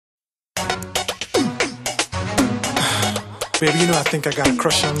Baby, you know I think I got a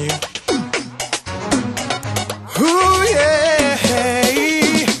crush on you. Ooh yeah,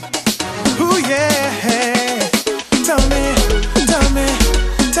 ooh yeah. Tell me,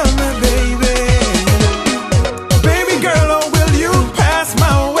 baby. Baby girl, oh, will you pass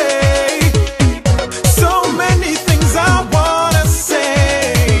my way? So many things I wanna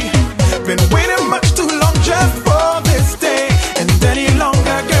say. Been waiting much too long just for this day. And any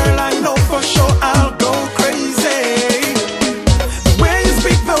longer, girl, I know for sure I'll go crazy.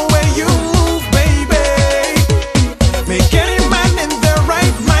 Make any man in their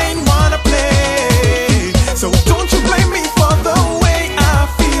right mind wanna play. So don't you blame me for the way I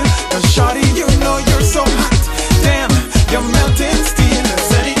feel. Cause shawty, you know you're so hot. Damn, you're melting steel.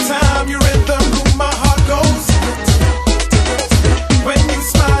 Cause anytime you're in the room, my heart goes. When you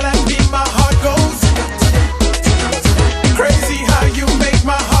smile at me, my heart goes. Crazy how you make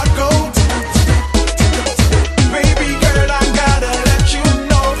my heart go. Baby girl, I gotta let you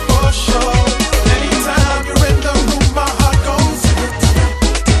know for sure. Anytime you're in the room, my heart goes.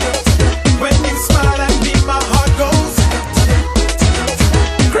 When you smile at me, my heart goes.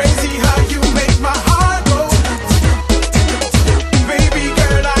 Crazy how you make my heart go. Baby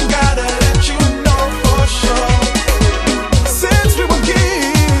girl, I gotta let you know for sure. Since we were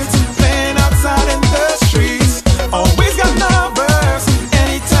kids, playing outside in the streets, always got nervous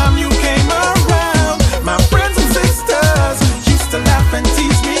anytime you came around. My friends and sisters used to laugh and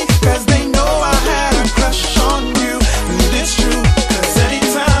tease me, cause they know I had a crush on you. And it's true, cause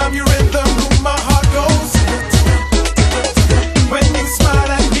anytime you're in the room, my heart goes. When you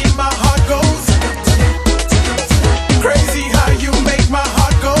smile at me, my heart goes. Crazy how you make my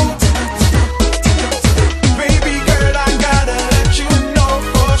heart go. Baby girl, I gotta let you know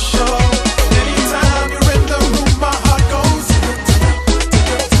for sure. Anytime you're in the room, my heart goes.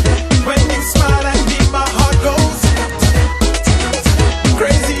 When you smile at me, my heart goes.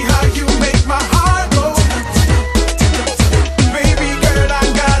 Crazy how you make my heart go. Baby girl, I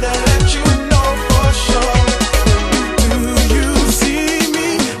gotta let you know for sure. Do you see me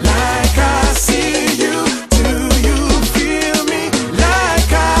like I see you? Do you feel me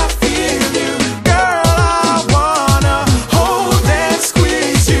like I feel you? Girl, I wanna hold and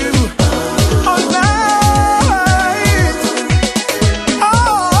squeeze you all night. All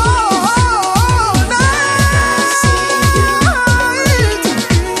night.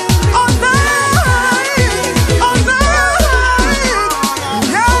 All night. All night. All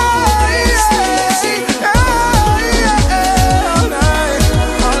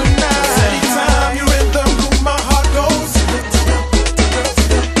night. Anytime you're in the room, my heart goes.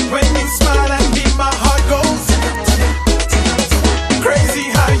 When you smile at me, my heart goes. Crazy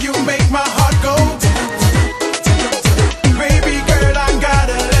how you make my heart go. Baby girl, I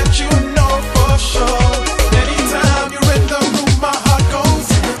gotta let you know for sure. Anytime you're in the room, my heart goes.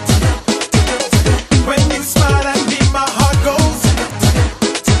 When you smile at me, my heart goes.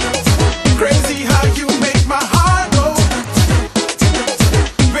 Crazy how you make my heart go.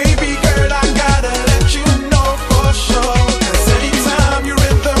 Baby girl, I gotta let you know for sure. Cause anytime you're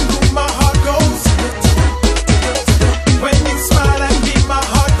in the room, my heart goes. When you smile at me, my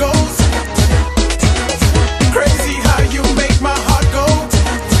heart goes. Crazy how you make my heart go.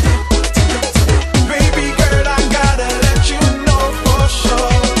 Baby girl, I gotta let you know for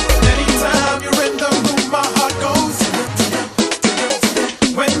sure. Anytime you're in the room, my heart goes.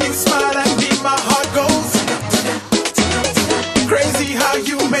 When you smile at me, my heart goes. Crazy how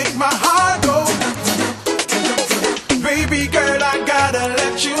you make my heart